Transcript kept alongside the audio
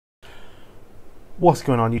What's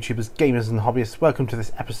going on, YouTubers, gamers and hobbyists? Welcome to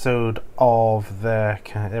this episode of There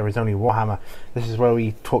Is Only Warhammer. This is where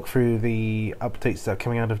we talk through the updates that are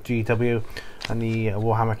coming out of GW and the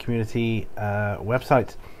Warhammer community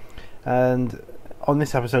website. And on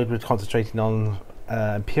this episode we're concentrating on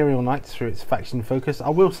Imperial Knights through its faction focus. I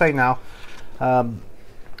will say now, I'm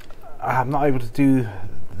not able to do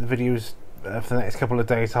the videos for the next couple of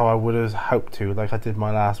days how I would have hoped to, like I did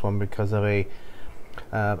my last one, because of a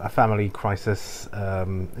family crisis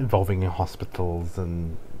involving hospitals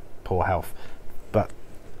and poor health. But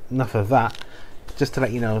enough of that. Just to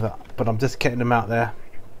let you know that, but I'm just getting them out there,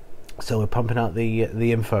 so we're pumping out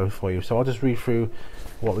the info for you. So I'll just read through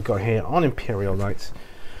what we've got here on Imperial Knights.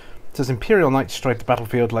 It says Imperial Knights strike the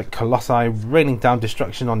battlefield like colossi, raining down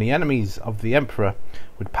destruction on the enemies of the Emperor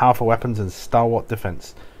with powerful weapons and stalwart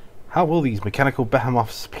defense. How will these mechanical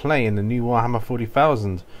behemoths play in the new Warhammer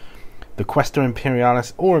 40,000? The Quaestor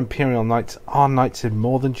Imperialis, or Imperial Knights, are knights in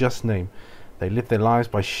more than just name. They live their lives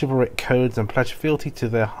by chivalric codes and pledge fealty to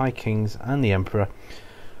their high kings and the Emperor.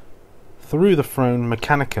 Through the throne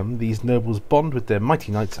mechanicum, these nobles bond with their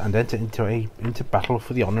mighty knights and enter into battle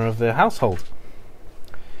for the honour of their household.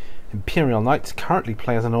 Imperial Knights currently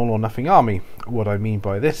play as an all-or-nothing army. What I mean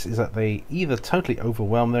by this is that they either totally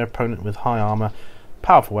overwhelm their opponent with high armour,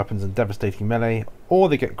 powerful weapons and devastating melee, or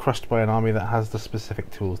they get crushed by an army that has the specific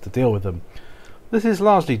tools to deal with them. This is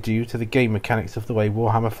largely due to the game mechanics of the way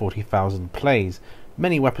Warhammer 40,000 plays.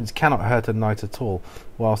 Many weapons cannot hurt a knight at all,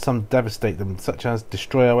 while some devastate them, such as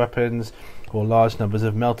destroyer weapons or large numbers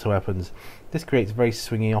of melter weapons. This creates very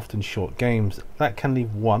swingy, often short games that can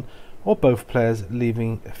leave one or both players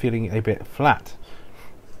feeling a bit flat.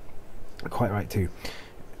 Quite right too.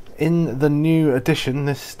 In the new edition,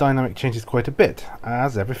 this dynamic changes quite a bit,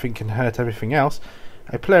 as everything can hurt everything else.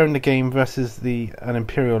 A player in the game versus an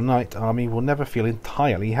Imperial Knight army will never feel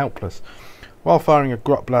entirely helpless. While firing a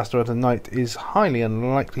grot blaster at a knight is highly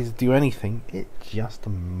unlikely to do anything, it just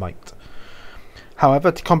might.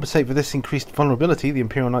 However, to compensate for this increased vulnerability, the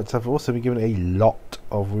Imperial Knights have also been given a lot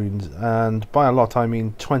of wounds, and by a lot I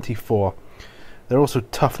mean 24. They're also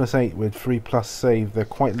toughness 8 with 3+ save. They're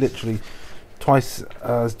quite literally twice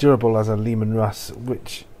as durable as a Lehman Russ,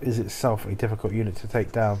 which is itself a difficult unit to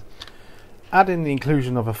take down. Add in the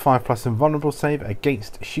inclusion of a 5+ invulnerable save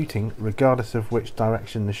against shooting, regardless of which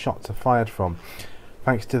direction the shots are fired from,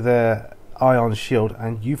 thanks to their ion shield,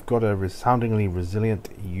 and you've got a resoundingly resilient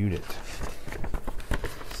unit.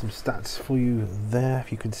 Some stats for you there,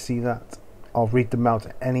 if you can see that. I'll read them out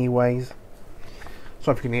anyways.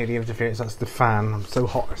 Sorry if you can hear the interference, that's the fan. I'm so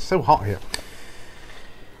hot, it's so hot here.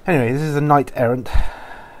 Anyway, this is a knight errant.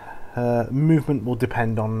 Movement will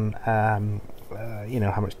depend on you know,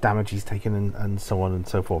 how much damage he's taken and so on and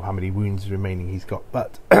so forth, how many wounds remaining he's got.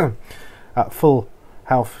 But at full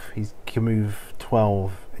health, he can move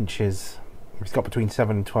 12 inches. If he's got between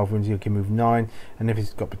 7 and 12 wounds, he can move 9, and if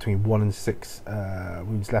he's got between 1 and 6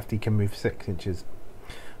 wounds left, he can move 6 inches.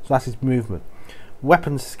 So that's his movement.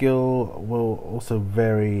 Weapon skill will also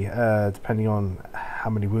vary depending on how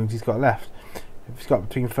many wounds he's got left. If he's got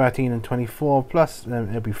between 13 and 24 plus, then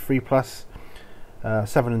it'll be 3+,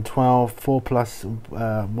 7 and 12,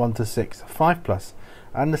 4+, 1 to 6, 5+,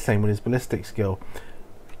 and the same with his ballistic skill.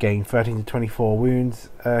 Again, 13 to 24 wounds,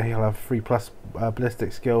 he'll have 3+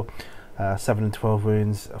 ballistic skill, 7 and 12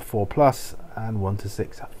 wounds, 4+, and 1 to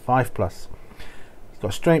 6, 5+. He's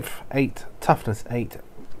got strength 8, toughness 8,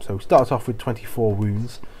 so starts off with 24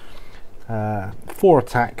 wounds. 4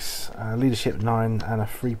 attacks, leadership 9, and a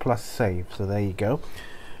 3+ save, so there you go.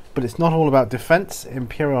 But it's not all about defense.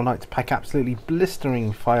 Imperial Knights pack absolutely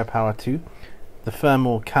blistering firepower too. The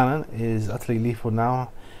thermal cannon is utterly lethal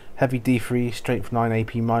now. Heavy D3, strength 9,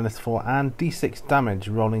 AP -4, and D6 damage,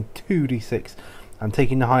 rolling 2d6 and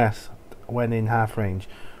taking the highest when in half range.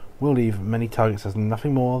 Will leave many targets as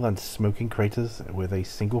nothing more than smoking craters with a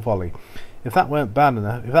single volley. If that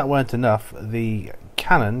weren't enough, the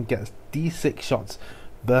cannon gets D6 shots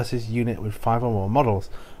versus unit with 5 or more models.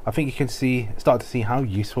 I think you can start to see how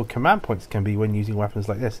useful command points can be when using weapons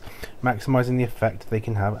like this, maximising the effect they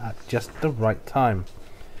can have at just the right time.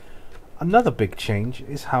 Another big change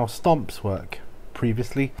is how stomps work.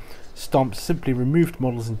 Previously, stomps simply removed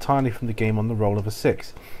models entirely from the game on the roll of a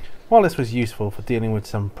 6. While this was useful for dealing with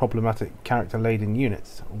some problematic character-laden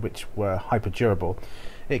units, which were hyper-durable,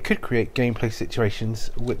 it could create gameplay situations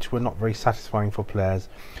which were not very satisfying for players,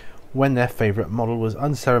 when their favourite model was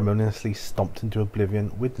unceremoniously stomped into oblivion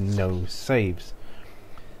with no saves.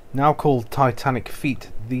 Now called Titanic Feet,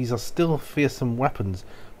 these are still fearsome weapons,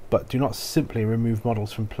 but do not simply remove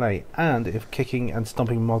models from play, and if kicking and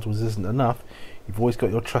stomping models isn't enough, you've always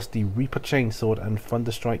got your trusty Reaper Chainsword and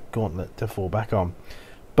Thunderstrike Gauntlet to fall back on,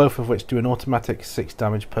 both of which do an automatic 6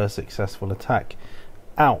 damage per successful attack.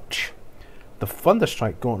 Ouch! The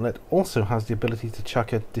Thunderstrike Gauntlet also has the ability to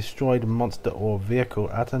chuck a destroyed monster or vehicle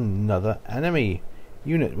at another enemy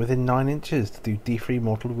unit within 9 inches to do D3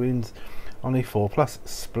 mortal wounds on a 4+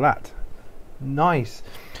 splat. Nice!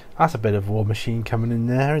 That's a bit of War Machine coming in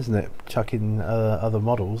there, isn't it? Chucking other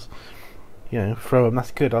models. You know, throw them.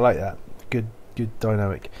 That's good. I like that. Good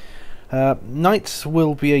dynamic. Knights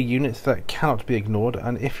will be a unit that cannot be ignored,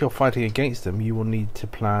 and if you're fighting against them, you will need a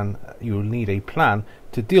plan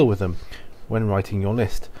to deal with them when writing your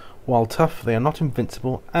list. While tough, they are not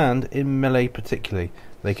invincible, and in melee particularly,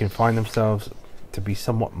 they can find themselves to be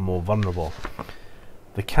somewhat more vulnerable.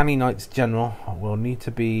 The Canny Knight's General will need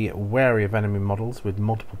to be wary of enemy models with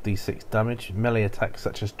multiple d6 damage, melee attacks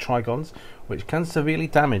such as Trigons, which can severely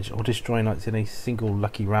damage or destroy knights in a single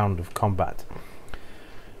lucky round of combat.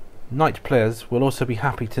 Knight players will also be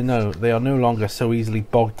happy to know they are no longer so easily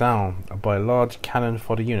bogged down by large cannon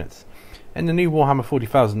fodder units. In the new Warhammer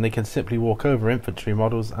 40,000, they can simply walk over infantry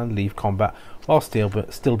models and leave combat while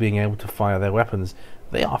still being able to fire their weapons.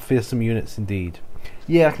 They are fearsome units indeed.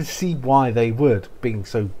 Yeah, I can see why they would, being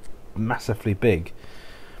so massively big.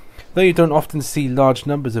 Though you don't often see large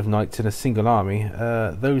numbers of knights in a single army,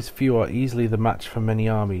 those few are easily the match for many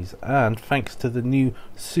armies, and thanks to the new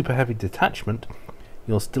super heavy detachment,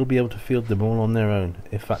 you'll still be able to field them all on their own,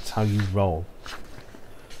 if that's how you roll.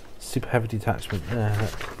 Super heavy detachment.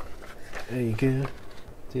 There you go.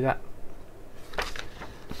 See that?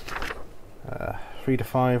 3 to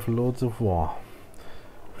 5 Lords of War.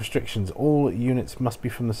 Restrictions: all units must be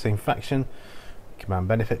from the same faction. Command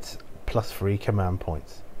benefits: +3 command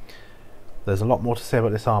points. There's a lot more to say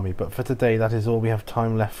about this army, but for today that is all we have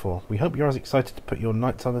time left for. We hope you're as excited to put your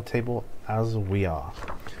knights on the table as we are.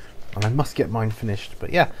 And I must get mine finished,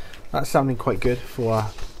 but yeah, that's sounding quite good for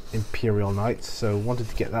Imperial Knights, so wanted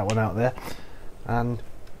to get that one out there. And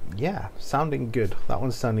yeah, sounding good. That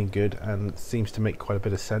one's sounding good and seems to make quite a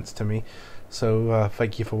bit of sense to me. So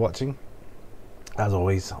thank you for watching. As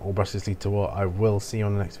always, all brushes lead to war. I will see you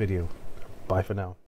on the next video. Bye for now.